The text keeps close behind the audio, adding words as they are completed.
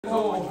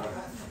Lord.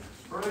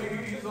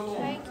 Praise the Lord.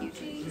 Thank you,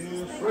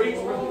 Jesus. Praise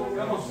brother.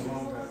 Come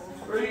on.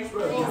 Praise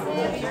brother.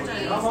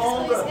 Come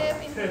on, brother. I'd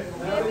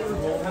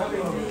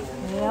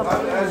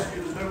like to ask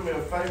you to do me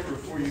a favor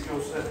before you go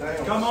sit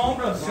down. Come on,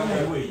 brother. Come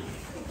on, we.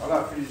 I'd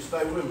like for you to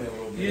stay with me a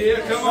little bit.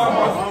 Yeah, come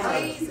on, brother.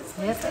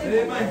 Yes,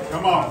 Amen.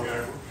 Come on,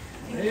 Gary.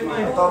 I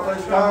Amen. thought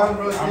that's fine,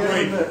 brother. I'm Yeah,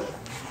 waiting.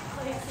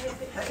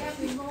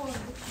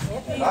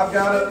 I've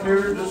got up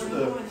here just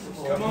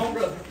Come on,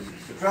 brother.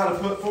 to try to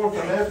put forth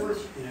an effort.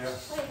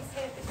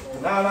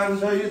 And now I can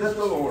tell you that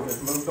the Lord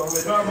has moved on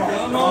me.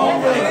 Come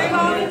on, brother.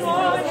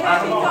 I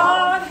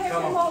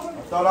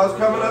thought I was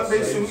coming up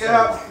to some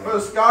gap, Brother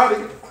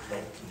Scotty.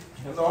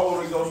 And the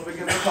Holy Ghost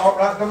began to talk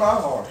right to my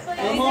heart.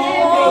 Come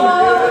on,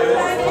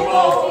 brother. Come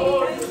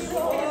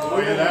on.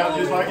 Lay it out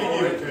just like he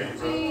gave it to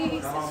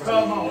you, brother.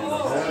 Come on.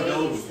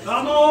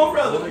 Come on,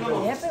 brother. Come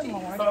on. If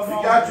you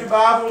got your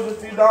Bibles,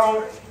 if you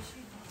don't,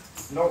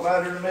 it don't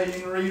matter to me. You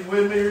can read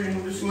with me or you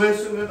can just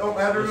listen. It don't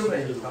matter to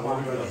me. Come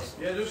on, brother.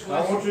 Yeah, just I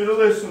listen. want you to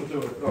listen to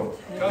it, though.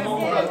 Come on,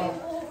 brother.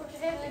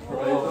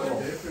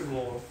 Praise the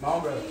Lord. Come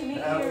on, brother.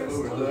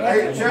 Hallelujah. The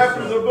 8th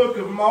chapter of the book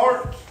of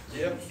Mark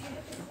Yep.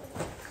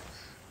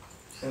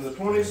 and the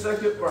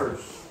 22nd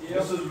verse. Yep.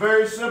 This is a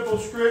very simple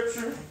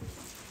scripture.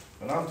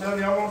 And I'm telling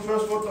you, I want to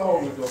trust what the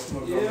Holy Ghost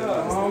knows.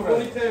 Yeah, I'm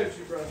going to tell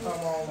you, brother.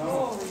 Come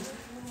on.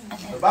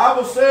 The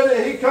Bible said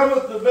that he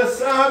cometh to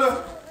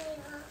Bethsaida,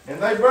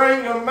 and they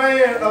bring a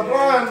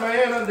blind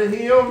man unto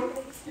him,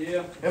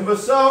 Yeah. and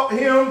besought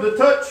him to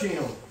touch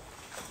him.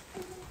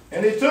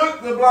 And he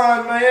took the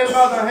blind man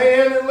by the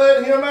hand and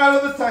led him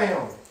out of the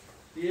town.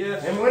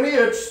 Yes. And when he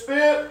had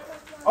spit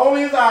on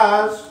his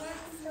eyes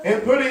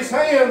and put his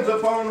hands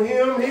upon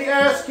him, he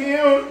asked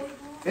him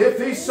if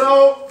he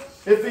saw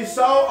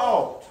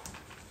aught.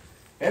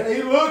 And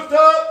he looked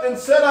up and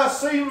said, I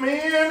see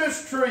men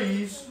as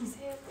trees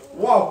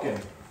walking.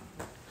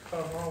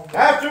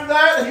 After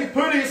that, he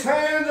put his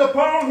hands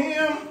upon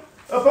him,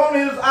 upon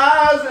his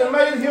eyes, and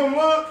made him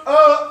look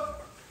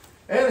up,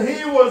 and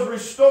he was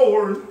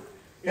restored,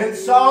 and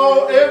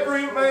saw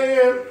every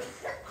man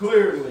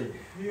clearly.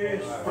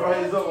 Yes.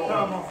 Praise the Lord.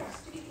 Come on.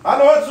 I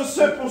know it's a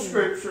simple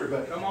scripture,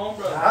 but Come on,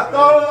 brother.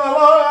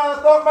 I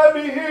thought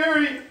maybe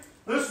here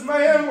this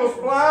man was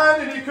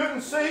blind and he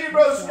couldn't see,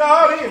 Brother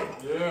Scotty.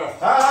 Yeah.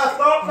 I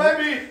thought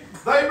maybe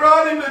they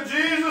brought him to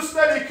Jesus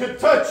that he could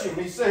touch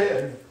him, he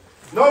said.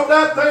 No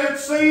doubt they had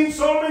seen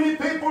so many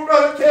people,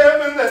 Brother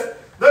Kevin, that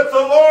the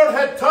Lord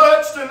had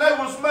touched and they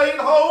was made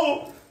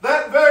whole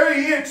that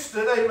very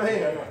instant,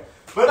 amen.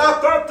 But I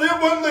thought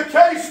that wasn't the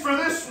case for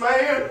this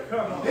man.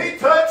 He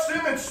touched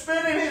him and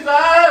spit in his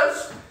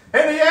eyes,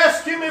 and he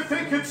asked him if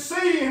he could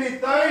see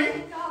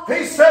anything.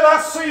 He said, I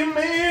see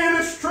men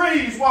as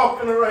trees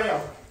walking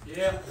around.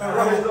 Yeah.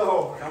 Praise the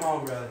Lord. Come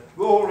on, brother.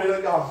 Glory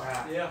to God.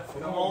 Yeah.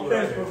 Come on,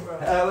 brother.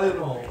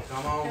 Hallelujah.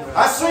 Come on, brother.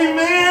 I see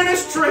men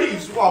as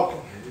trees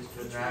walking.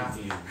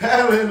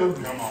 Hallelujah.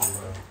 Come on,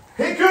 brother.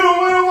 He could have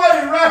went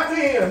away right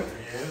then.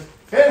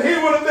 And he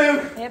would have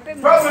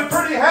been probably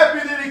pretty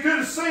happy that he could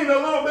have seen a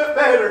little bit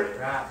better.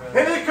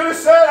 And he could have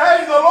said,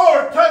 hey, the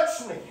Lord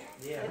touched me.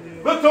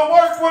 But the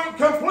work wasn't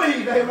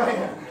complete.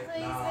 Amen.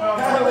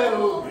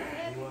 Hallelujah.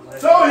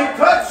 So he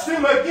touched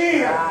him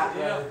again.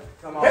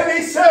 And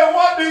he said,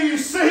 what do you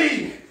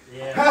see?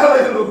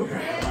 Hallelujah.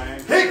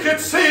 He could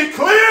see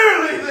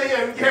clearly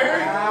then,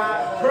 Gary.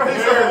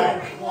 Praise the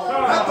Lord.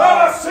 I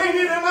thought I seen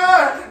you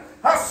tonight.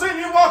 I seen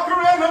you walk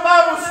around the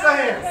Bible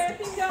stand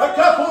a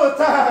couple of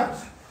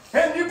times.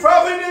 And you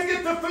probably didn't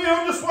get to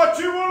feel just what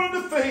you wanted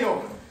to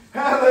feel.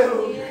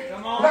 Hallelujah.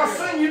 And I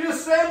seen you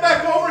just stand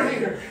back over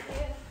here.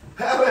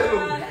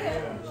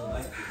 Hallelujah.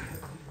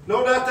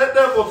 No doubt that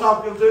devil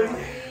talking to you.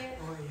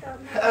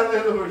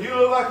 Hallelujah. You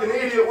look like an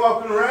idiot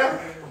walking around.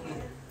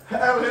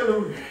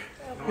 Hallelujah.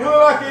 You look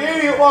like an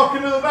idiot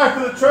walking to the back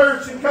of the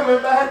church and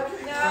coming back.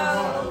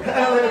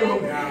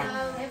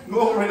 Hallelujah.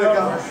 Glory to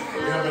God.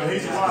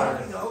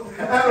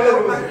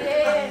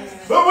 Hallelujah.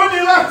 But would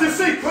you like to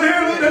see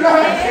clearly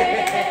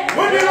tonight?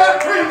 Would you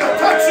like for him to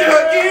touch you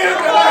again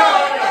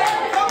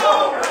tonight? Come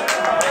on.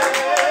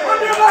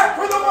 Would you like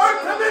for the work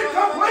to be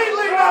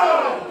completely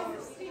done?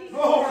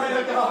 Glory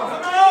to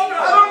God.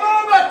 I don't know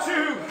about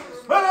you,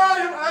 but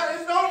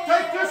I don't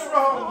take this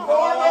wrong.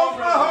 Lord knows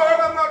my heart.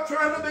 I'm not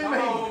trying to be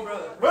mean.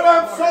 But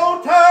I'm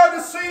so tired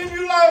of seeing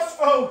you lost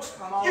folks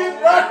get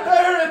right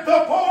there at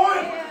the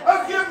point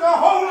of getting the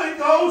Holy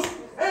Ghost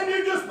and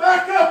you just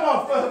back up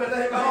off of it.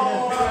 Amen.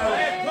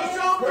 Push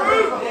on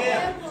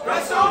through.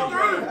 Press on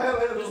through.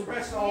 Just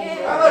press on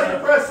through. I like to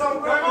press on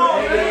through. Come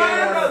on,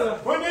 brother.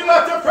 When you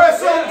like to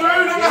press on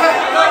through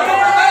tonight.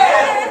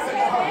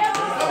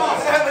 Come on,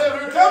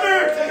 hallelujah. Come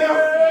here, Tim.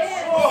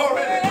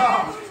 Glory to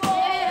God.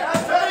 I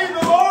tell you,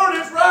 the Lord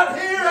is right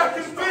here. I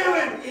can feel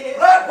Him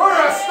right where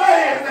I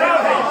stand.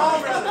 Amen.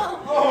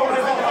 Glory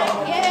to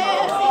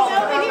God.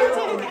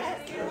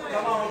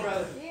 Come on,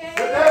 brother.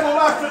 The devil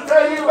likes to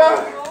tell you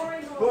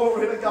about.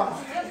 Glory to God.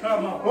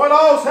 What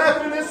all's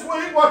happened this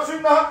week, what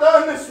you've not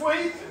done this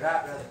week,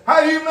 how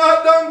you've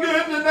not done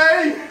good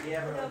today,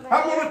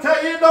 I'm going to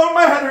tell you it don't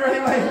matter,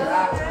 amen.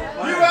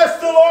 You ask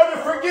the Lord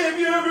to forgive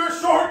you of your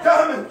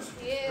shortcomings.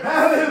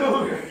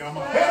 Hallelujah.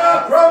 And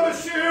I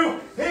promise you,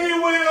 He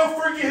will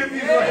forgive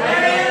you.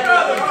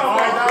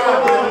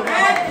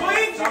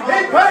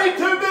 He paid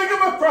too big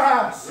of a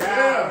price.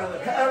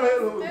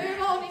 Hallelujah.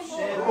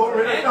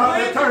 Glory to God.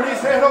 To turn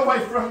His head away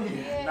from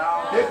you.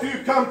 If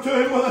you come to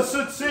Him with a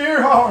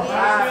sincere heart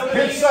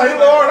and say,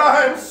 Lord,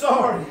 I am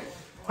sorry.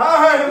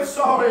 I am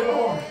sorry,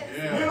 Lord.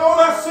 You know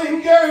what I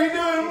seen Gary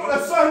doing on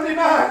a Sunday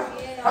night?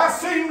 I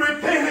seen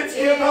repentance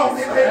in on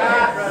him.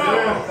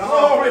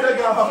 Glory to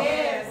God.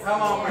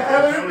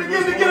 And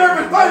begin to get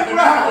everything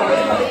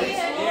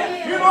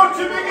right. You know what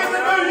you begin to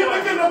do? You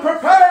begin to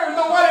prepare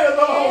the way of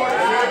the Lord.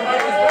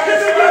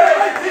 You begin to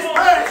make His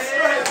path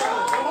straight.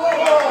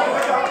 Glory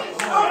to God.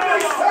 Don't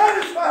be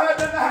satisfied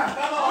tonight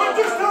with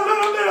just a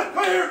little bit of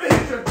clear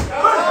vision.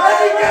 But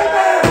hang in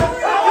there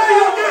until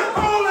you get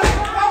holy.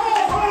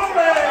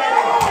 Holy.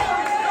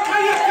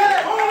 Until you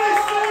get holy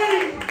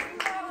seen.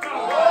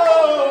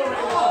 Glory.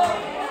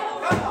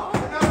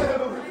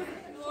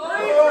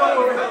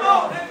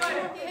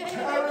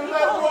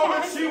 That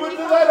woman, she went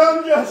to that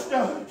unjust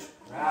judge.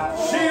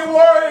 She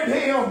worried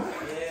him.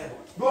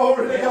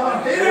 Glory to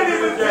God. He didn't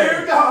even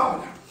fear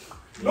God,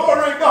 nor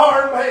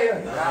regard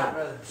man.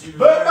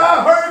 But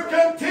by her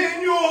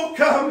continual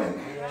coming,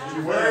 she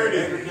worried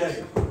every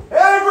day.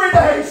 Every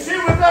day she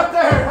was up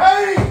there.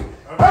 Hey,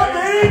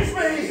 avenge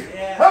me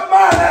of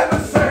my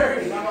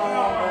adversary.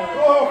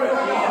 Glory to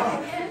God.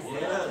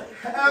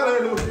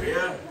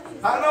 Hallelujah.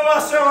 I know I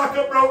sound like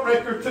a broke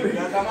record to you.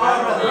 But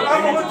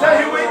I'm going to tell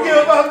you, we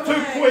give up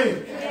too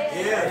quick.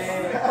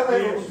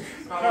 Hallelujah.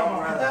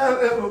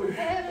 Hallelujah.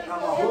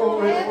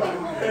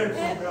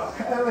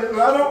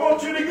 Hallelujah. I don't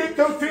want you to get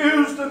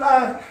confused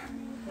tonight.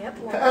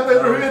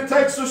 Hallelujah. It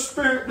takes the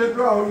Spirit to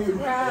draw you.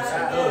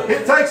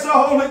 It takes the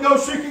Holy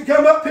Ghost. You can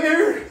come up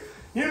here.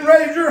 You can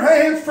raise your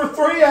hands for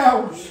 3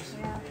 hours.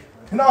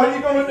 And all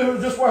you're going to do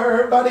is just wear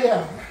everybody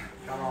out.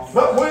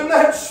 But when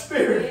that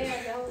Spirit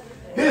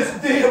is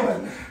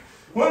dealing,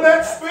 when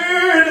that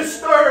Spirit is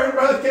stirring,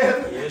 Brother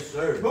Kevin, yes,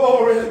 sir.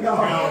 Glory to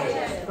God.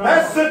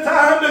 That's the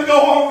time to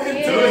go on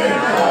into it.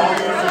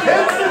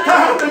 It's the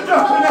time to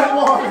jump in that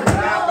water.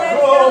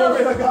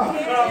 Glory to God.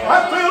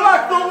 I feel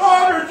like the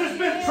water's just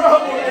been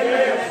troubled.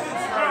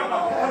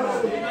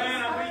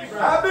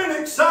 I've been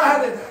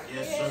excited.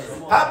 Yes,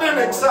 sir. I've been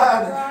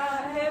excited.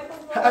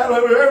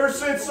 Hallelujah. Ever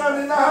since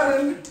Sunday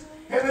night,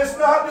 and it's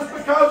not just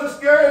because it's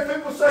scary.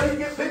 People say you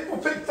get people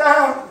picked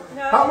out.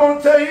 I'm going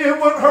to tell you, it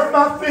wouldn't hurt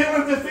my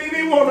feelings if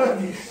any one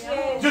of you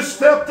just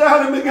stepped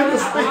out and began to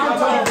speak in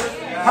tongues.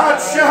 I'd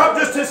shout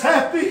just as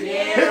happy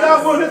as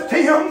I would if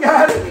Tim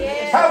got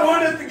it. I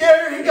would if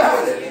Gary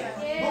got it.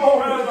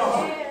 Glory to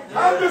God.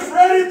 I'm just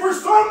ready for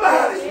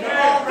somebody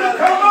to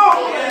come on.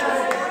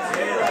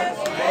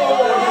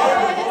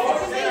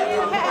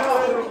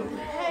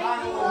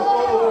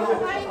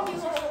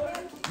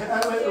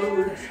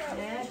 Hallelujah.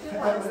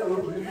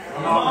 Hallelujah.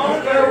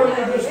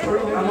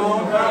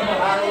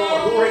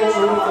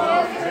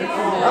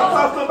 I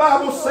thought the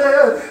Bible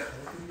said,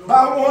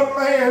 by one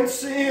man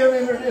sin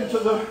entered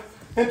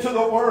into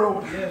the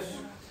world. Yes.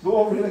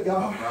 Glory to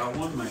God. By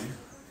one man.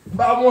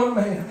 By one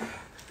man.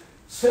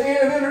 Sin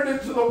entered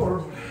into the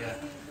world.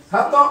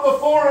 I thought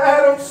before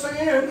Adam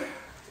sinned,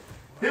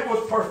 it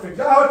was perfect.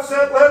 God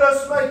said, let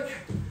us make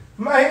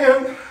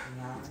man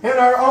in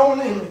our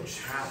own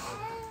image.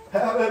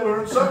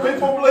 Hallelujah. Some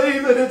people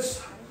believe that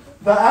it's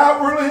the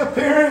outwardly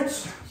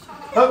appearance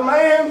of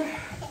man.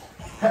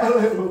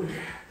 Hallelujah.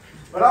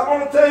 But I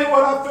want to tell you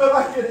what I feel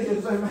like it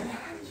is. Amen.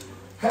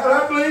 And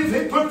I believe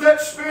He put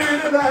that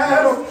Spirit in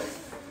Adam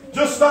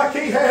just like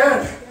He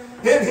had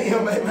in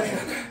him.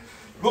 Amen.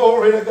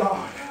 Glory to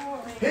God.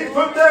 He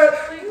put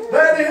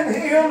that in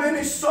him, in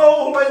his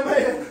soul.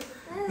 Amen.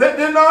 That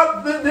did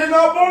not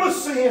want to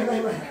sin.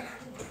 Amen.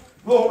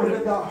 Glory to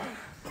God.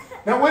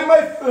 Now we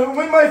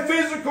may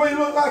physically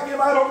look like Him.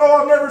 I don't know.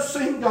 I've never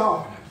seen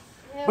God.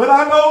 But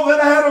I know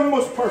that Adam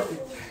was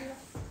perfect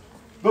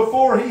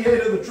before he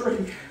ate of the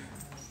tree.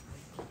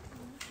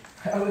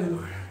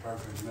 Hallelujah.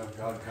 Perfect enough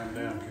God come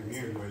down and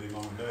commune with Him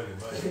on a daily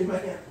basis.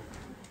 Amen.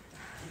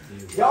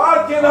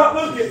 God cannot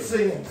look at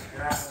sin.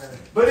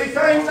 But He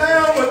came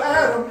down with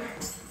Adam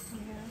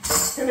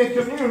and He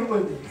communed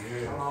with him.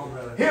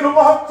 He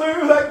walked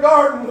through that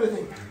garden with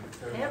him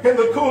in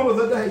the cool of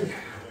the day.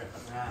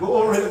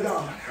 Glory to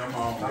God.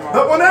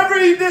 But whenever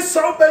he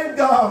disobeyed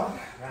God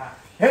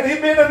and he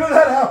bit into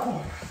that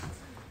apple,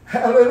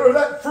 hallelujah,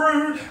 that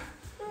fruit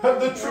of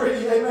the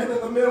tree, amen, in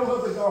the middle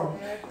of the garden.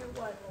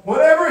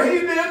 Whenever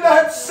he did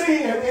that,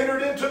 sin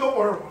entered into the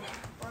world.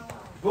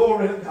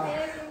 Glory to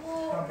God.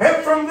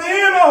 And from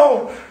then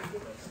on,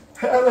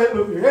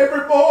 hallelujah,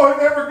 every boy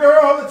and every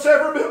girl that's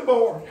ever been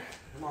born,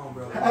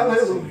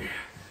 hallelujah,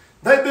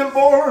 they've been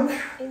born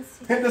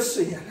into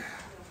sin.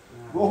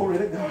 Glory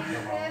to God.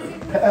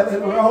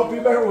 Hallelujah. I hope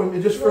you bear with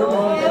me just for a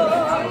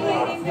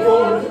moment.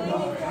 Glory to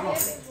God.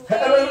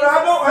 Hallelujah.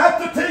 I don't have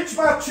to teach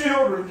my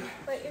children,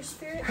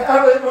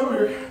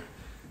 hallelujah,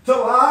 to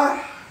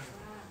lie.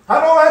 I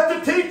don't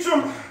have to teach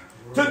them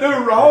to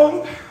do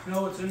wrong.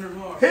 No, it's in their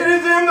heart. It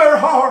is in their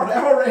heart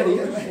already.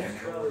 Amen.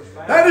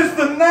 That is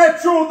the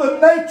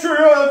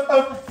nature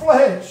of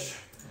flesh.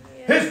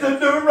 Is to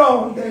do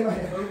wrong.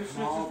 Amen.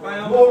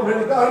 Glory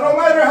to God. No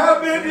matter how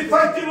big you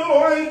think your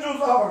little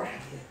angels are.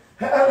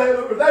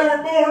 Hallelujah. They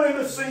were born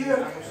into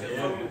sin.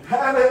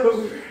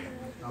 Hallelujah.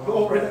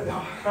 Glory to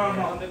God.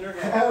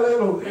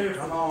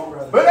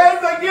 Hallelujah. But as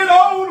they get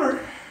older,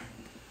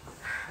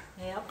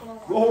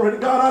 glory to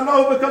God, I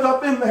know because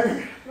I've been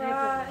there.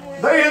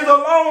 There is a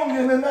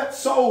longing in that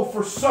soul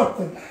for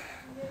something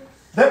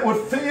that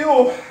would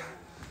fill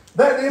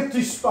that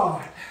empty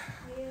spot.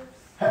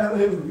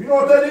 Hallelujah. You know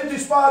what that empty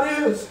spot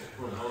is?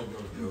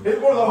 It's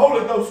where the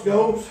Holy Ghost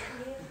goes.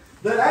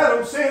 That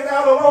Adam sent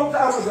out a long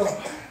time ago.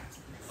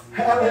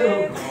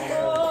 Hallelujah.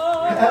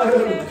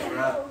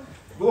 Hallelujah.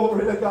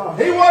 Glory to God.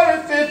 He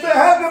wanted, if it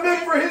hadn't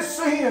been for His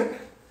sin,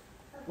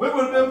 we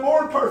would have been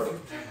born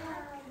perfect.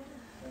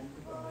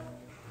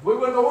 We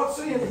wouldn't know what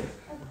sin is.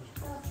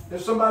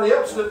 If somebody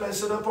else did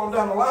mess it up on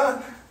down the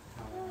line,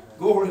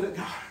 glory to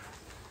God.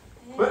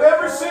 But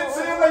ever since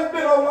then, there's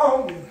been a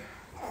longing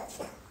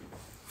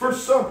for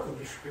something.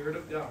 The Spirit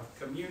of God.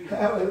 Communion.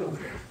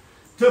 Hallelujah.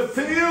 To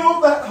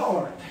fill that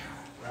heart.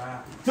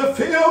 To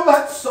fill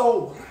that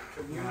soul.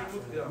 Communion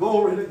with God.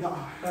 Glory to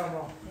God.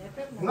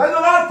 And there's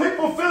a lot of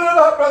people fill it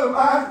up, Brother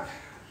Mike.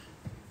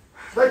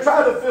 They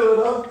try to fill it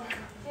up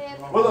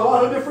with a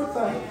lot of different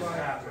things.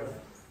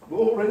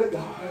 Glory to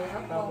God.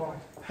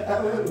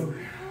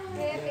 Hallelujah.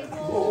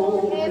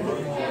 Glory to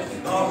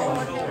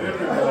God.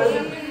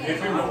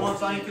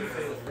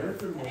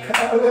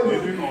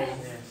 Hallelujah.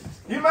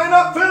 You may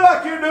not feel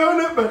like you're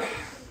doing it, but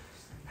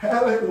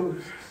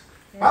hallelujah.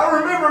 I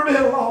remember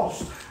being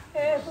lost.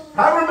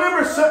 I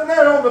remember sitting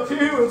there on the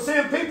pew and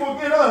seeing people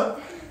get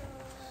up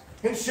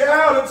and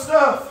shout and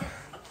stuff.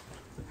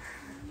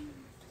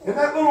 And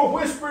that little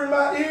whisper in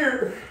my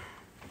ear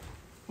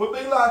would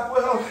be like,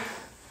 well,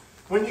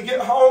 when you get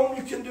home,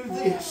 you can do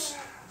this.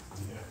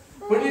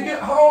 When you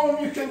get home,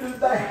 you can do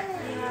that.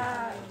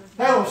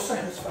 That'll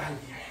satisfy you.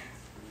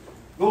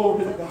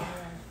 Glory to God.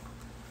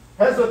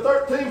 As a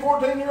 13,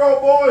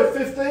 14-year-old boy at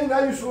 15,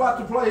 I used to like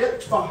to play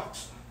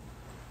Xbox.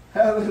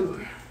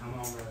 Hallelujah.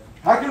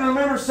 I can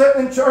remember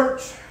sitting in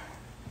church.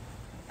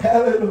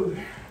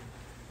 Hallelujah.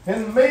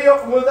 And me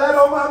with that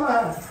on my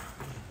mind.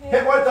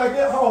 Can't wait till I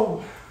get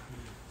home.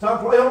 So I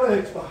play on the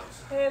Xbox.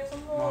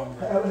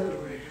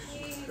 Hallelujah.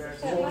 I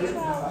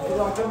feel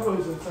like I'm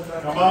losing.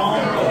 Come on.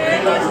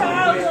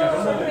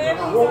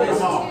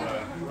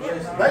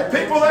 There's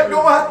people that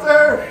go out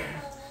there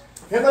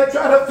and they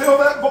try to fill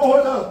that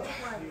void up.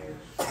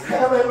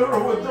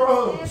 Hallelujah. With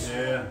drugs.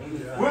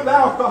 With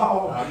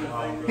alcohol.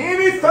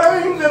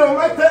 Anything that'll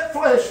make that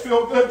flesh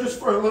feel good just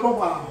for a little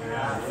while.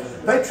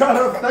 They try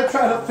to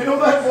fill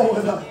that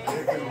void up.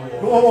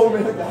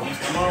 Glory to God.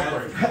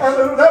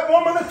 Hallelujah. That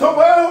woman at the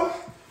well,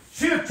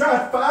 she had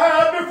tried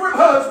 5 different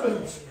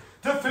husbands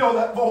to fill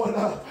that void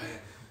up.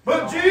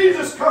 But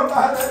Jesus come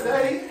by that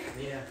day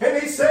and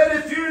He said,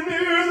 if you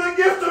knew the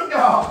gift of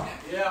God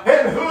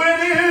and who it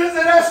is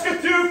that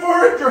asketh you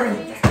for a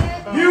drink,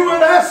 you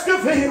would ask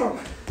of Him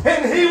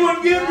and He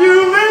would give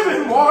you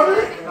living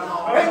water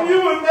and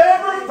you would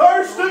never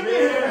thirst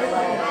again.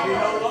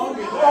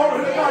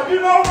 Glory to God.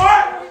 You know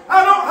what?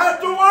 I don't have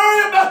to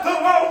worry about the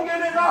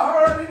longing in my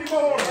heart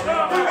anymore to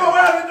go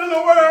out into the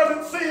world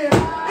and sin.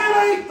 It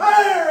ain't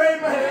there,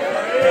 amen.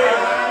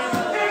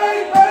 It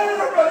ain't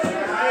there, but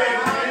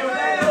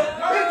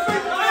it's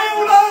been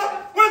filled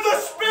up with the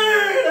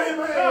Spirit,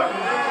 amen.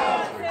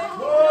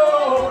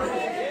 Glory.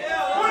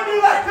 Would you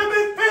like to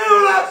be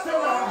filled up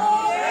tonight?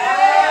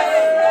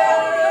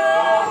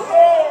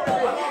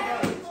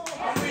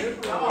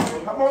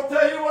 I'm going to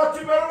tell you what,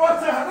 you better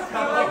watch out.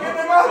 Get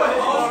in my way.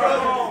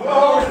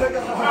 Glory to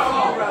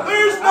God.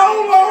 There's no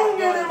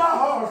longing in my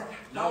heart.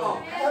 No.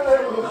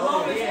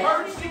 Hallelujah.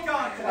 Thirsty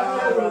content.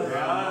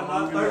 I'm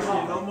not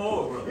thirsty no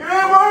more, brother. You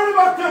ain't worried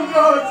about them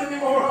drugs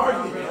anymore,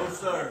 are you? No,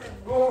 sir.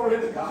 Glory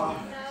to God.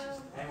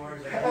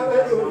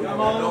 Hallelujah.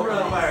 Come on,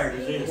 brother. Fire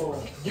disease.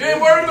 You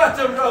ain't worried about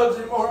them drugs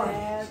anymore, are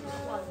you?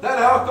 That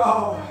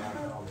alcohol.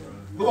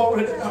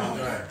 Glory to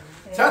God.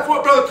 That's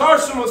what Brother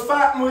Carson was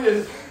fighting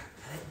with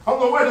on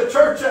the way to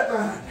church that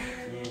night.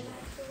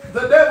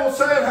 The devil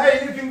said,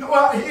 hey, you can go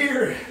out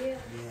here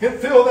and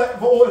fill that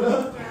void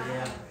up.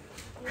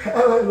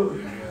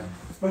 Hallelujah.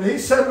 But he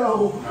said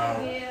no.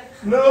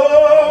 No.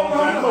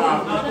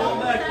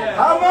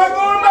 I'm not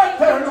going back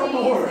there no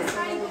more.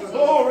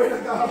 Glory to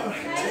God.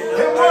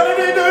 And what did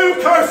He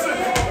do, Carson?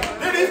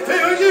 Did He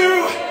fill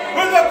you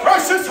with the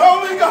precious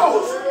Holy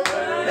Ghost?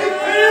 He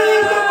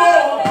filled the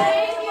void.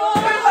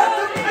 He let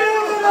them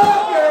fill it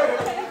up.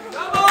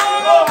 Come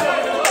on.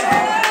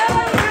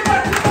 He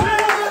let them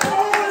fill that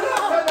void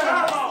up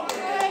tonight.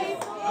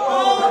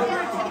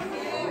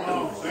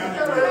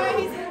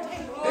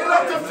 He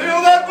let them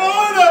fill that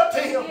void up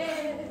to Him.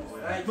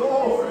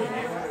 Glory.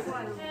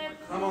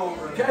 Come on,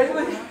 brother.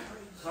 Kaylee.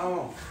 Come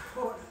on.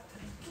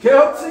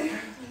 Kelsey.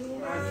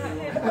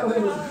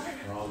 Hallelujah.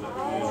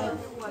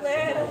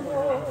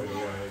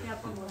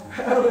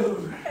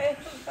 Hallelujah.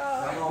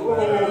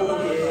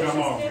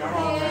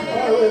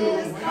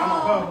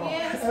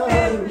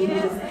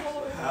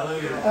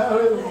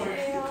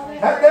 Hallelujah.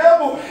 That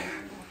devil,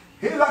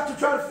 he'd like to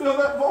try to fill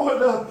that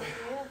void up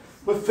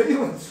with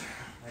feelings.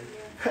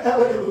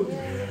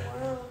 Hallelujah.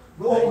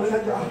 Glory to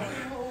God.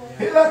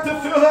 He'd like to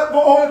fill that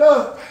void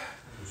up.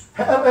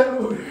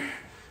 Hallelujah.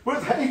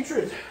 With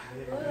hatred.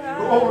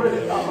 Glory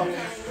to God.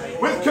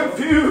 With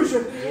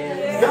confusion.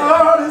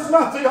 God is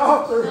not the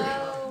author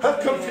of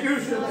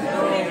confusion.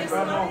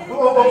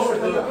 Glory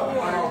to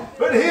God.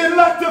 But he'd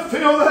like to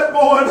fill that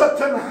void up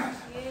tonight.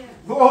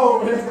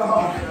 Glory to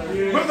God.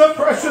 With the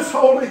precious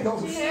Holy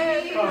Ghost.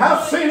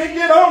 I've seen it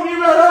get on you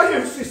right out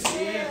here, sister.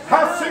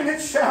 I've seen it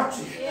shout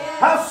you.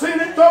 I've seen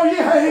it throw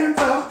your hands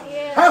up.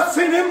 I've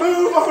seen it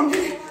move on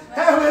you.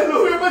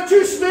 Hallelujah. But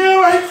you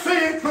still ain't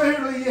seeing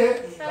clearly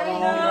yet.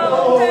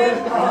 Glory to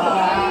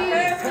God.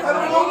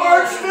 And the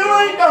work still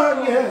ain't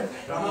done yet.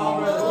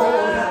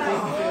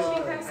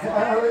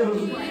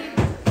 Hallelujah.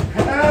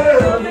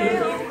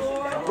 Hallelujah.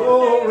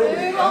 Glory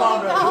to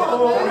God.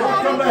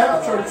 Come to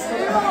have church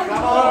tonight.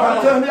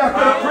 I'm telling you, I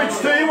could have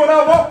preached to you when I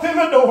walked in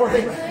the door. Glory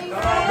to God.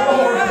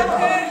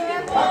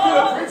 I could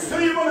have preached to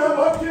you when I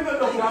walked in the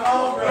door.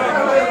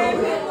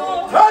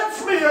 Hallelujah. Touch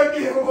me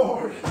again,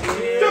 Lord.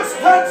 Just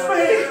touch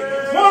me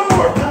one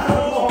more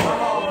time, Lord.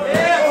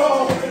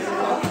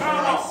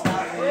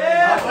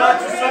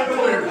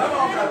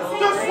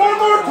 Just one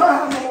more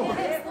time, Lord.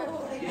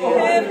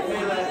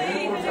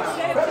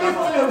 Let me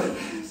feel it.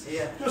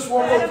 Just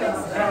one more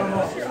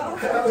time.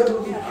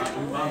 Hallelujah.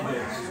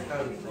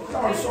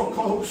 Y'all are so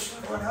close.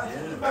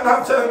 Man,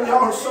 I'm telling you,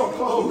 y'all are so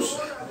close.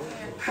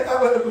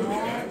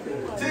 Hallelujah.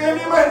 Tim,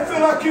 you may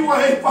feel like you're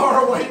way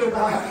far away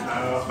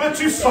tonight, but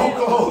you're so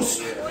close.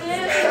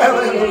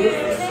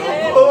 Hallelujah.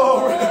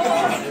 Glory to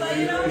God.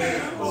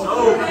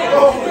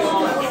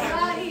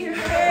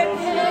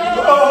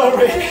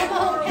 Glory.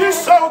 You're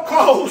so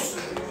close.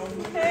 Tell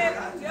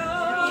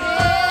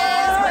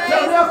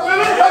me I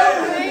feel it.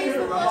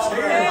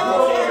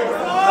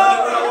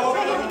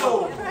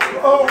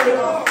 Glory to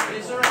God.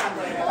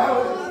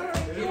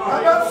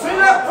 I've not seen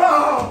that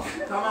fog.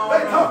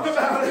 They talked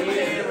about it.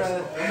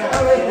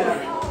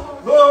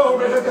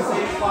 Glory to God.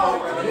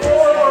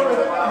 Glory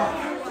to God.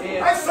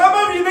 And some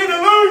of you need to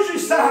lose your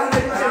sight.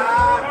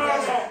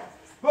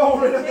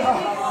 Glory to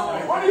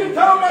God. What are you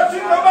talking about? You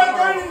talking about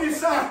gaining your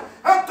sight?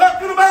 I'm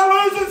talking about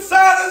losing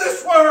sight of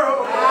this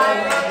world.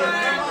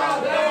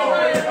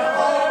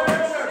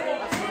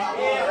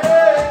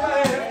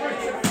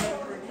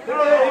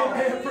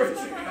 Amen,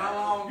 preacher.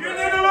 You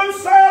need to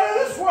lose sight of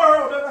this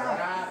world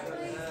tonight.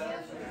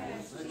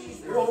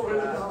 Glory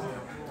to God.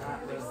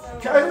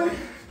 Kaylee,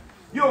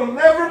 you'll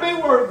never be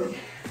worthy.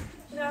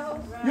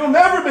 You'll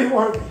never be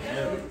worthy.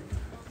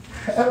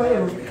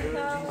 Hallelujah.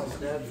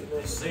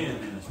 Sin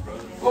in us,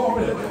 brother.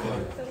 Glory to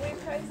God.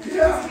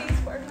 Yeah.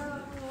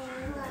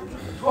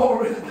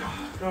 Glory to God.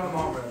 Come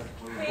on, brother.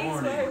 We're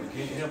born in it. We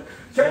can't help it.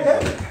 Can't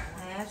help it.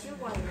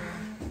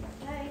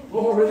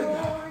 Glory to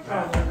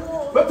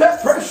God. But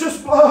that precious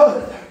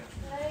blood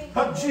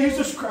of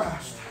Jesus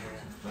Christ.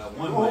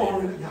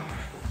 Glory to God.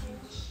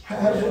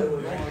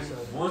 Hallelujah.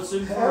 Once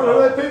and for all.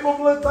 Hallelujah. People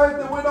think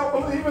that we don't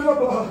believe in the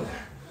blood.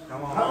 I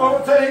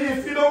want to tell you,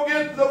 if you don't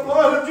get the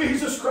blood of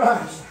Jesus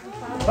Christ,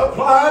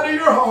 apply to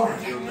your heart,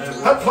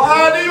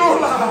 apply to your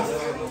life,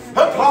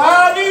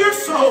 apply to your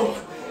soul,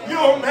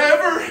 you'll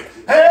never,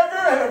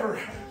 ever, ever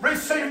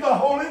receive the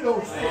Holy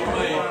Ghost.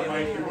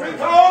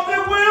 Because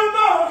it will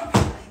not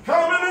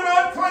come in an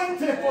unclean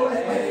temple.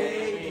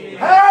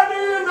 How do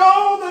you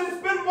know that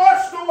it's been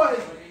washed away?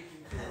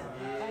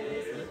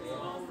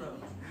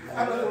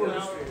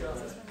 Hallelujah.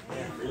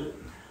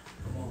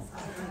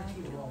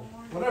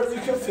 Whenever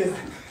you can feel it.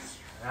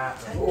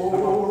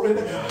 Glory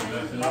to God.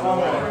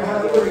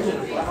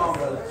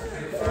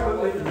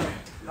 Hallelujah.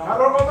 I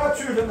don't know about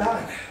you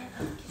tonight,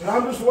 but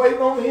I'm just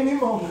waiting on any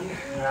moment.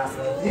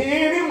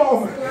 Any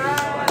moment.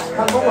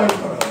 I'm waiting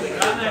for it.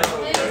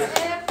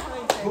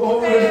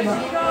 Glory to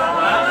God.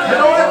 There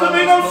don't have to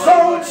be no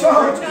song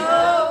sung.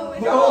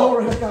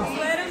 Glory to God.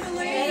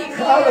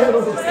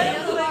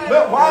 Hallelujah.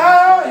 But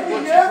while he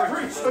yet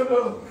preached to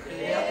them.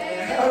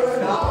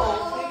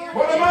 Hallelujah.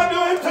 What am I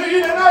doing to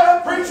you tonight?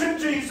 I'm preaching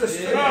Jesus.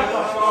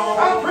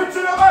 I'm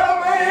preaching about a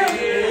man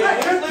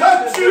that can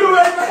touch you,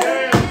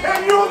 amen,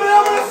 and you'll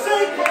never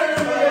see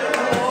clearly.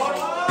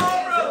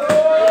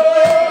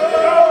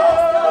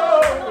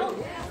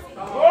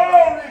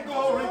 Glory,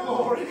 glory,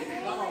 glory.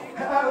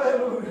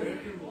 Hallelujah.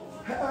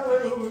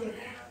 Hallelujah.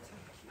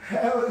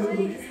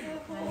 Hallelujah.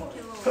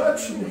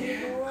 Touch me.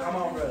 Come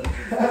on, brother.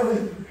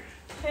 Hallelujah.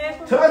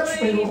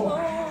 Touch me,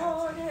 Lord.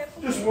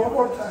 Just one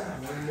more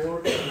time.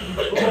 Glory to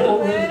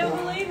God.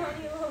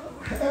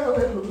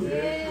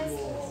 Hallelujah.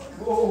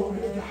 Glory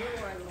to God.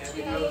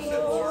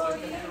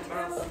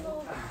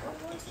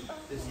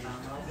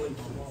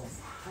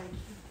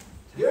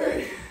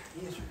 Gary,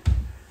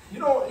 you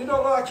don't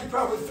look like you're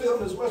probably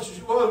feeling as much as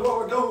you was a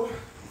while ago.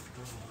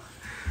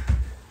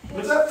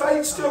 Is that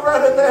faith still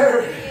right in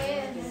there?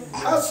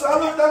 I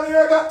looked down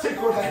here, I got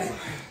tickled at him.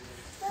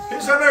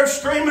 He's in there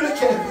screaming at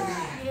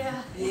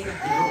Kevin.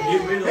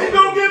 He's going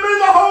to give me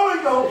the Holy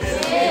Ghost.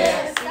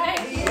 Yes.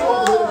 Thank you,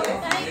 Lord.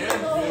 Thank you,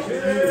 Lord.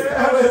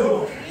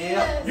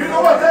 Hallelujah. You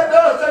know what that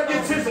does? That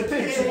gets his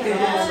attention.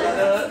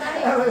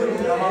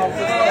 Hallelujah.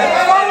 And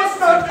I know it's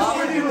not just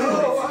with you,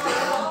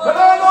 but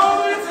I know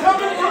that it's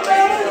coming from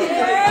there.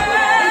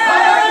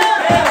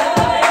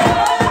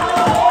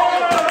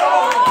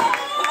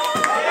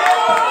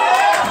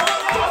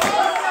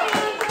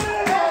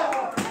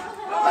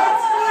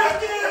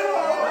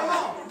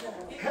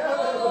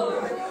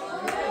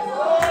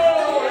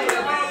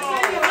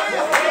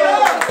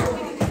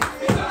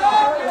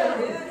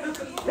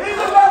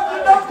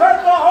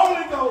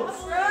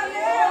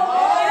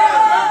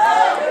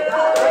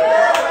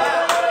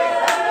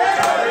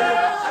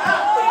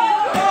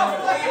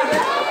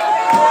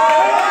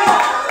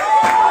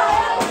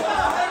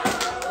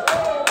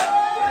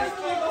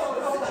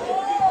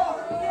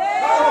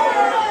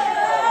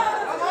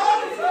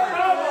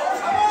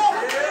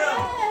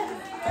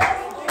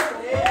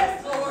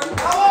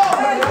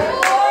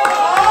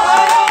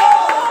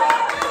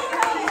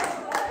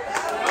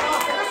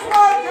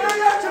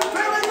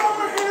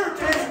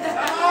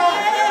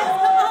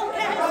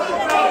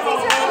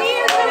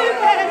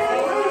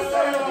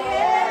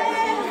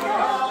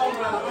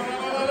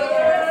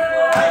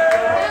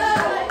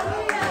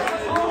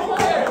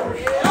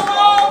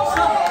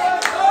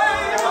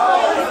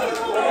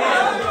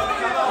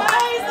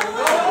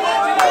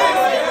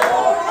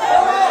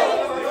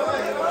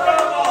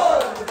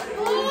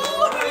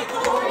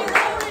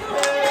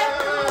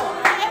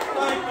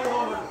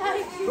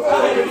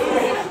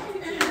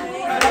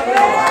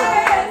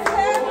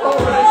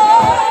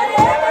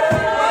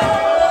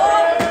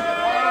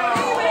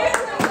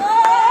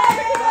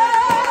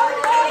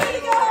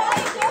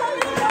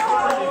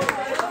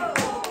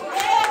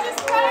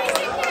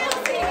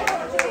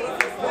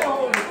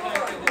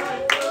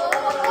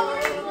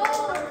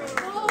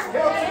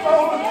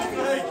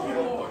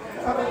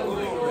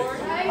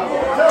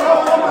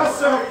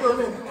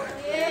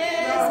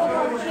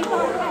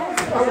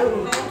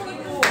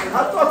 I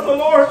thought the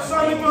Lord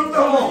Sonny moved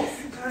on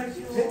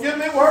and give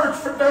me words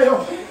for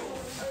Dale.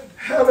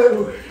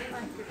 Hallelujah.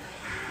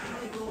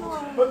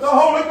 But the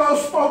Holy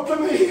Ghost spoke to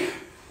me.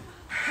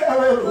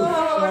 Hallelujah.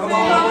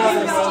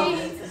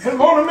 And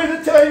wanted me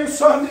to tell you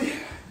Sunday.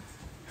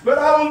 But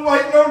I was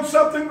waiting on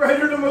something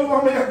greater to move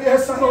on me, I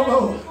guess. I don't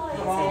know.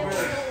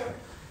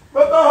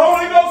 But the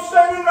Holy Ghost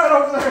standing right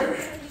over there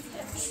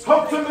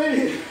spoke to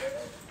me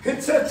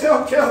and said,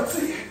 tell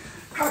Kelsey,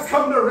 I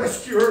come to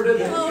rescue her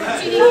today. Oh,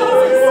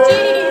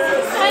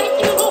 Jesus,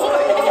 thank you, Lord.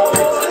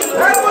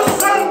 That was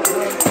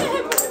Sunday.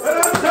 But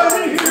I'm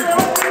telling you here on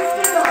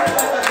Wednesday night,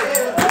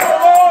 the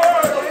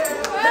Lord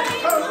has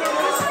come to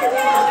rescue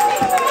her.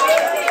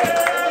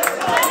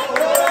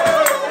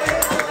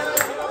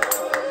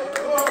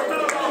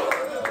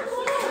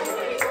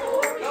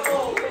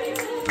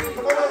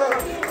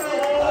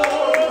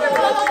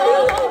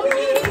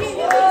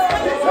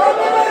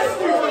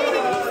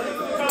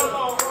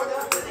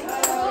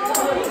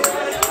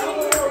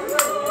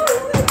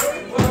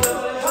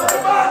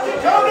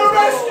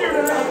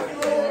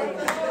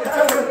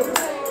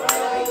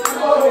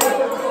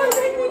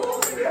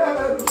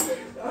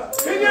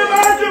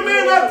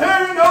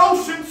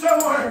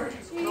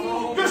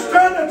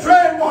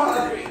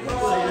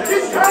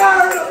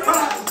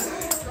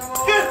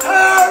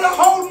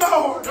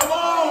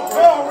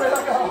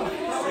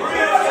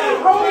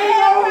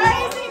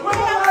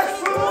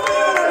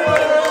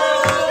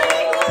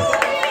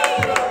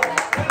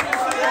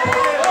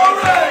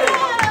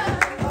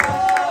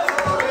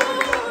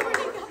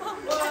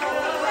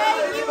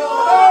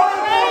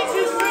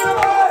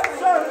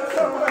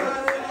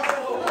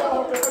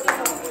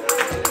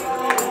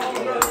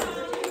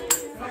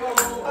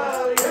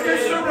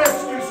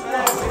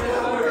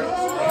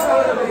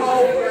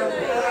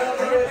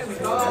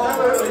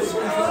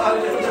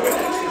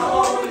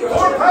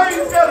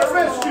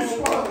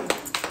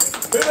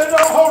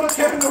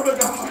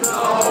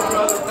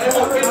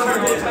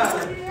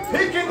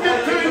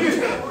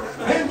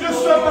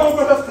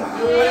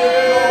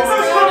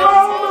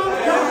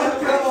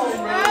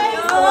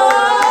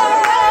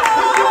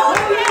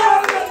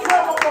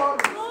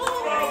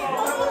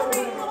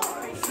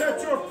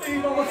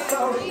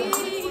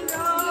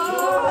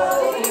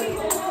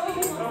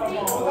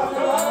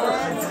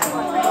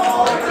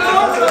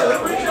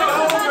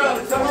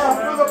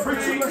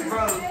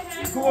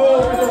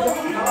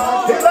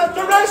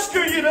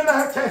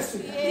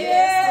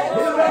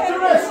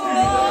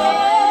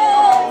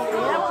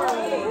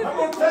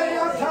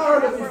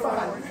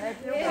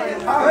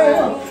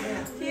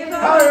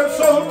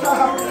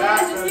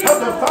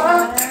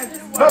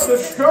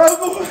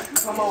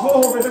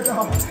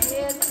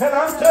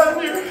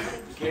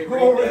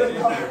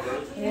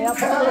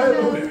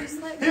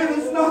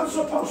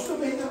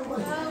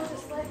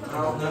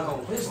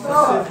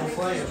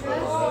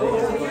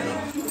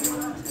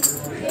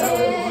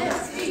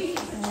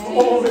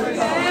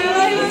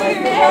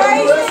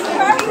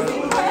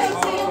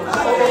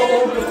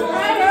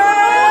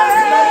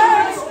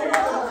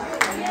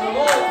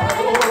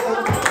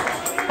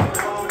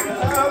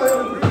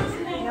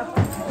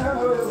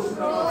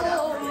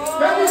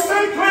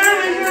 see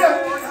clearly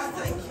yet?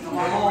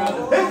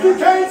 If you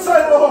can't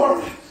say,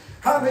 Lord,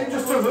 I need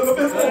just a little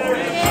bit more.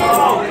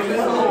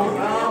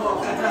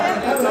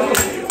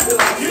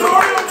 You know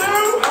what He'll do?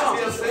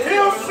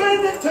 He'll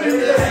send it to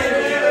you.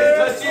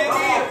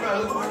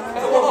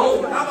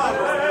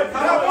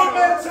 Now one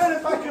man said,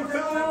 if I can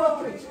feel it in my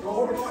feet,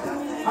 Lord,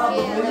 I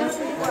believe.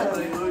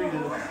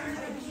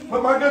 But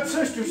my good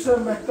sister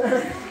sitting back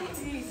there,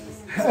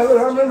 I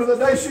remember the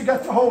day she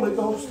got the Holy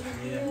Ghost.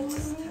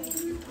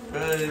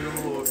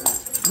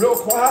 Real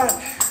quiet.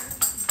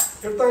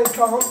 Everything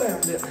calmed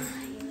down, didn't it?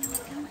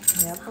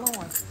 Yep,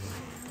 Lord.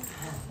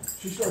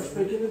 She started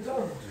speaking in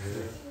tongues.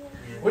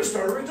 We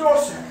started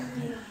rejoicing.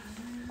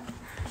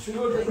 She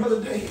looked at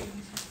Brother D.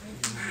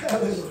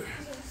 Hallelujah.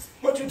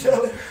 What'd you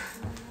tell him?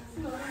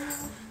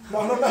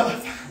 Not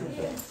enough.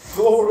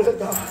 Glory to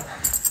God.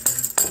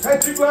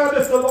 Ain't you glad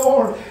that the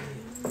Lord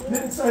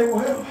didn't say,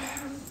 well,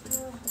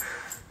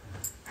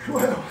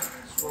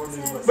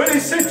 but He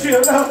sent you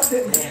enough,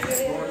 didn't He?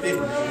 I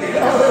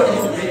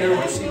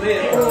see the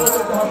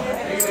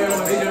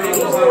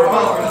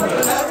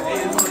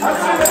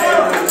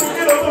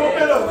get a little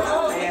bit of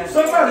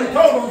somebody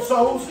told them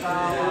souls.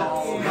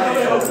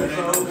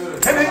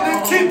 And they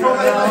didn't keep them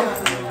there.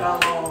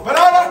 But I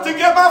like to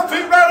get my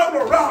feet right on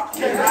the rock.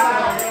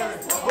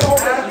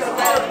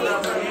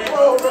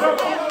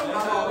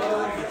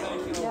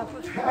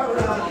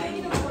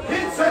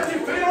 He'd set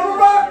your feet on the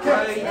rock.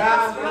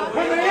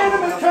 When the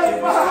enemy came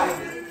by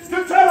to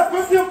try to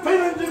put them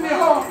feelings in your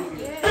heart,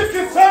 you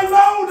can say,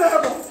 no,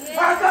 devil,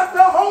 I got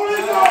the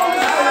Holy Ghost.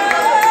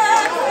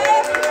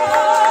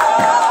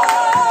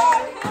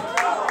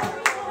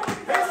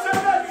 He said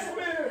that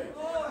Spirit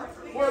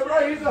will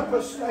raise up a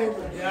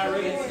standard.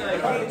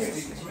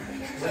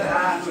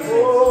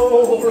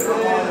 Oh,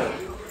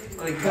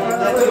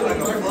 hallelujah.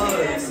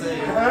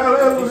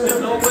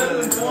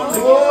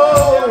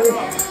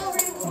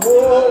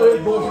 Glory,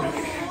 glory.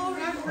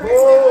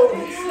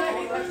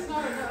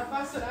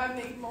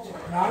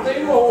 I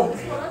need more.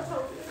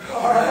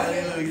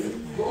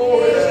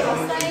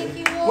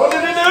 What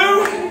did He do?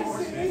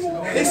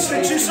 He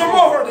sent you some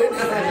more, didn't He?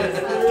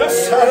 To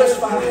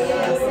satisfy.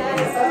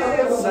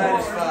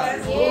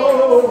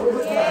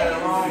 Glory.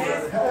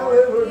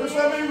 Hallelujah. Just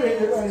let me read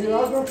it right here. I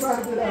was going to try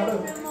to get out of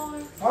it.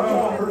 I'm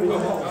trying to hurry up.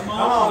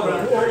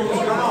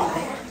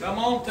 Come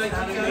on, take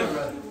your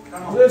camera.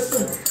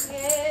 Listen.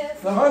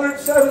 The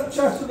 107th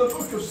chapter of the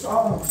book of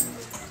Psalms.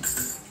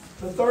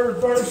 The 3rd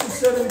verse, it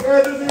said, and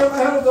gathered them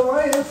out of the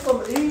land from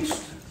the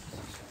east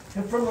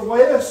and from the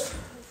west,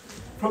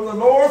 from the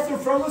north and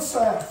from the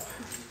south.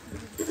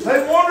 They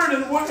wandered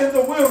in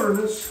the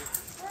wilderness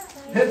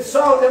and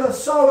saw in a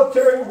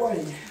solitary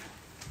way.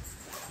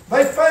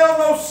 They found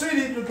no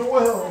city to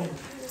dwell in.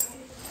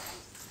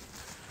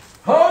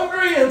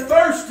 Hungry and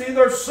thirsty,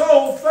 their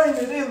soul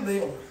fainted in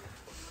them.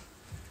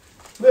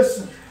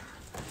 Listen.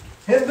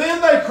 And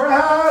then they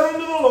cried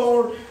unto the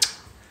Lord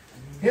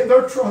in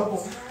their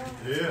trouble.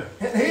 Yeah.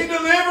 And He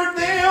delivered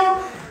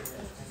them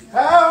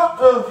out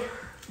of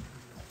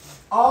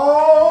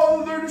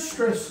all their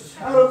distresses.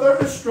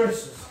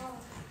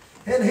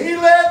 And He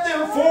led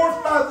them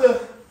forth by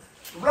the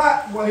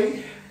right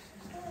way.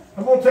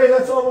 I'm going to tell you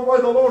that's the only way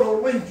the Lord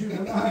will lead you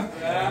tonight.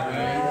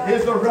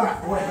 Is the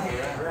right way.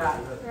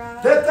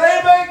 That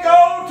they may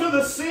go to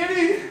the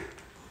city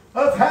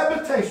of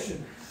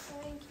habitation.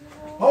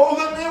 Oh,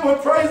 that men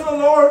would praise the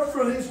Lord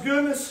for His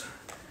goodness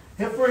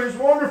and for His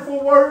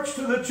wonderful works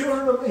to the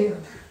children of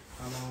men.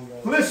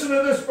 Listen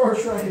to this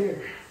verse right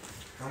here.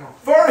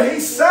 For He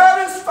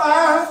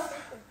satisfieth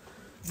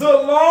the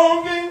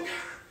longing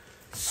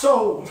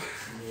soul.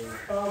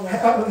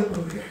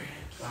 Hallelujah.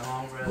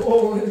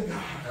 Glory to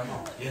God.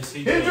 Yes,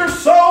 He Is does. your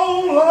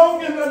soul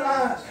longing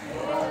tonight?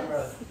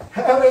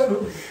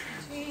 Hallelujah.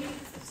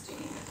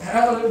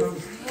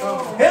 Hallelujah.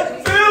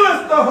 And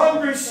filleth the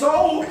hungry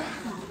soul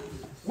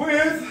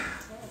with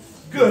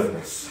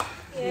goodness.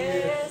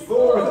 Yes.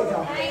 Glory to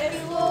God. Thank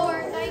you,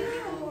 Lord. Thank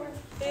you, Lord.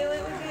 Fill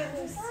it with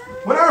goodness.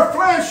 When our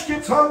flesh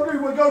gets hungry,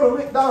 we go to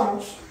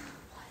McDonald's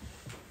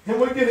and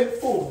we get it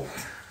full.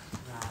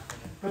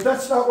 But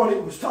that's not what He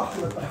was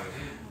talking about.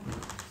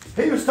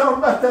 He was talking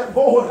about that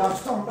void I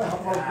was talking about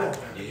a moment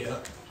ago. Yeah.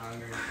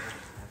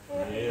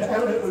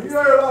 Hallelujah. You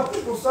heard a lot of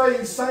people say,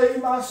 He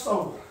saved my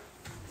soul.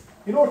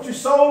 You know what your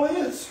soul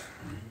is?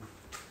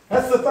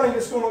 That's the thing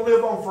that's going to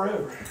live on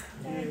forever.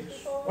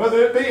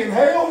 Whether it be in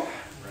hell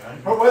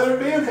or whether it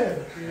be in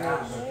heaven.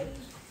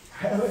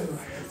 Hallelujah.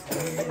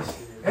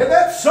 And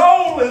that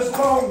soul is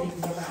longing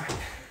tonight.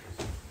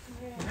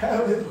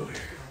 Hallelujah.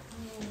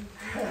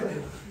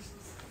 Hallelujah.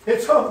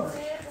 It's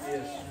hungry.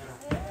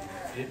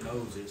 It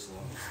knows it's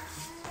long.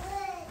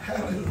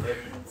 Hallelujah.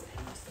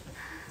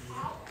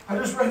 I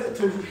just read it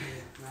to you.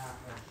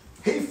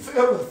 He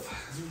filleth.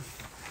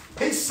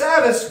 He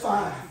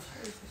satisfieth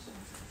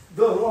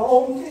the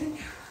longing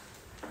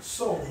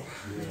soul.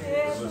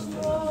 Yes,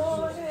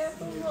 Lord. Help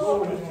them,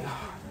 Lord.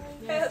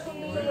 Help them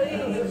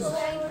believe.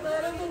 Lord,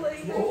 let them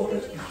believe.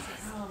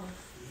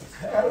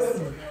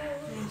 Hallelujah.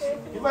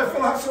 You might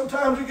feel like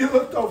sometimes you get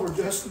looked over,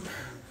 Justin.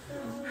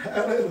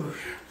 Hallelujah.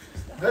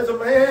 There's a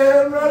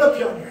man right up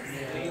yonder.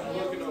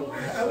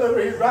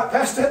 Hallelujah. He's right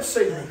past that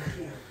ceiling.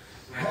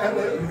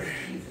 Hallelujah.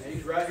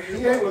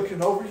 He ain't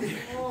looking over you.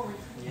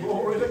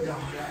 Glory to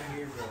God.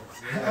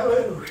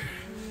 Hallelujah.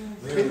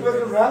 He's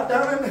looking right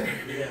down in there.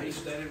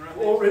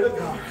 Glory to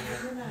God.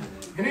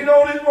 And you know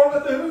what He's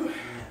wanting to do?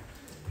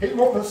 He's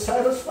wanting to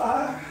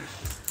satisfy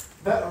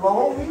that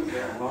longing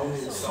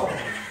soul.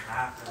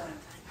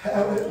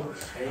 Hallelujah.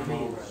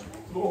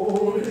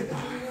 Glory to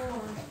God.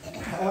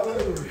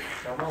 Hallelujah.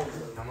 Come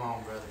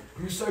on, brother.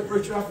 You say,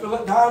 preacher, I feel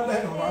it dying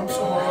down. I'm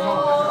sorry.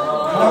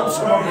 I'm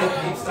sorry.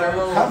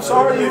 I'm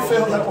sorry you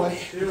feel that way.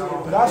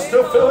 But I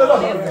still feel it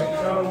up here.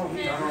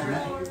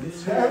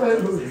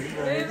 Hallelujah.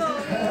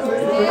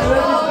 Hallelujah.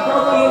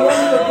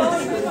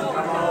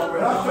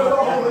 I feel the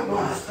Holy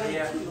Ghost.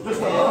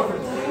 Just a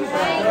loving.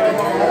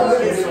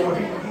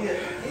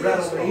 You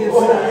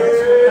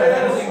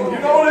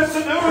know what it's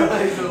to do?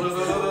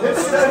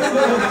 It's standing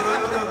there.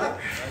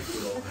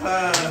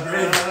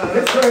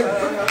 It's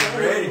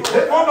ready.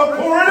 They want to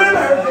pour it in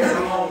there.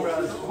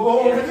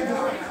 Glory to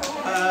God.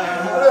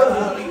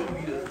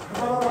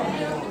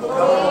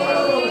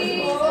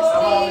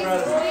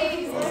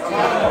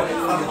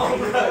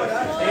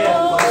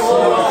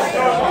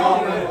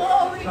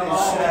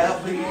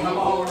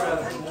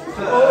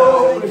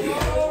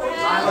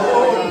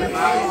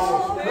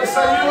 Let's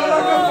say you look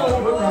like a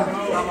fool, but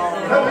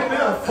let me be a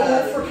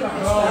fool for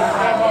Christ.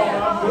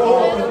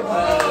 Glory to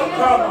God.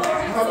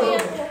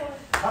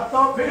 I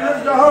thought Peter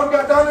and John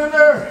got down in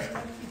there.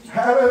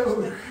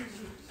 Hallelujah.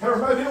 Or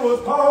maybe it was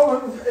Paul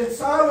and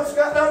Silas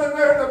got down in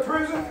there in the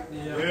prison.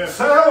 Yeah.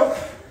 So,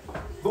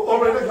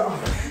 glory to God.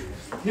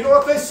 You know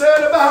what they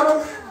said about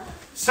them?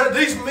 Said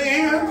these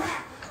men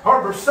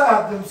are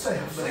beside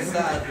themselves.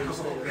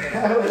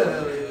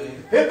 Hallelujah.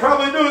 It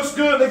probably do us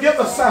good to get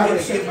beside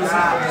themselves.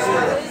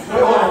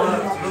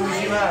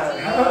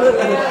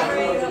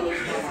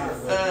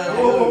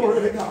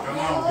 Glory to God. I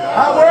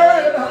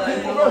worry about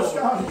people rush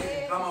God.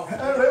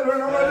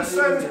 Hallelujah. I'm ready to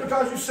say this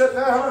because you sit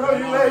down. I know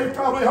you may be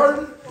probably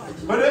hurting.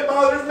 But it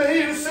bothers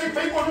me to see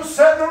people just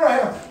sitting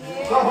around.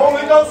 The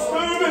Holy Ghost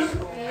moving.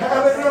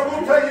 Hallelujah.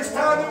 We'll tell you it's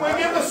time that we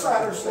get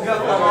beside ourselves.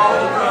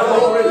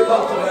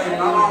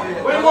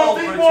 We want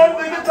these ones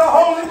to get the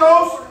Holy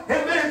Ghost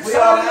and be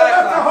excited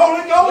about the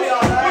Holy Ghost. We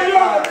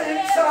ought to be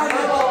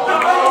excited about the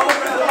Holy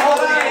Ghost.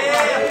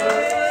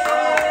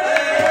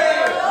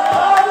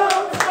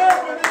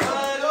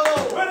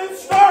 When it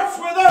starts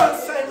with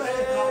us,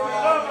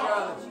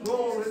 amen.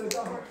 Glory to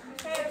God.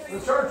 The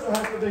church will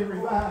have to be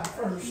revived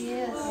first.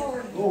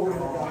 Glory to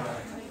God.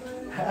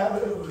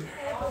 Hallelujah.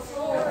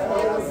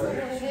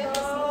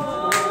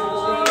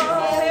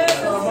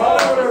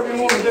 Whatever you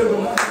want to do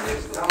tonight.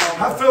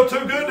 I feel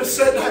too good to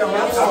sit down.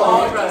 I'm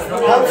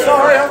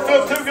sorry. I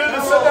feel too good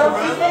to sit down. If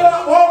you feel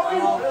like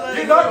walking,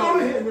 you're not going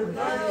to hinder me. If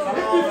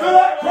you feel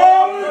like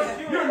crawling,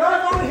 you're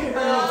not going to hinder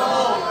me.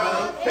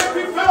 If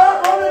you feel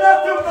like running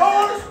out the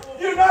doors,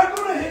 you're not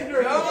going to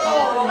hinder me.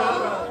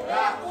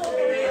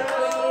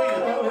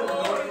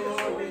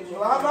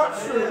 Well, I'm not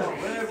sure.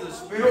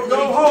 You'll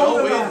go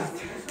home tonight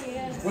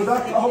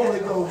without the Holy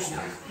Ghost.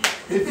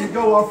 If you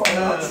go off, I'm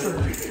not sure.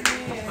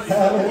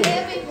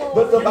 Hallelujah.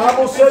 But the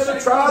Bible says to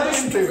try the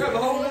Spirit.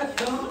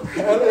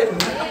 Hallelujah.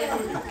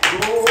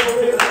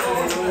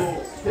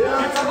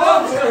 Yeah, come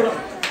on,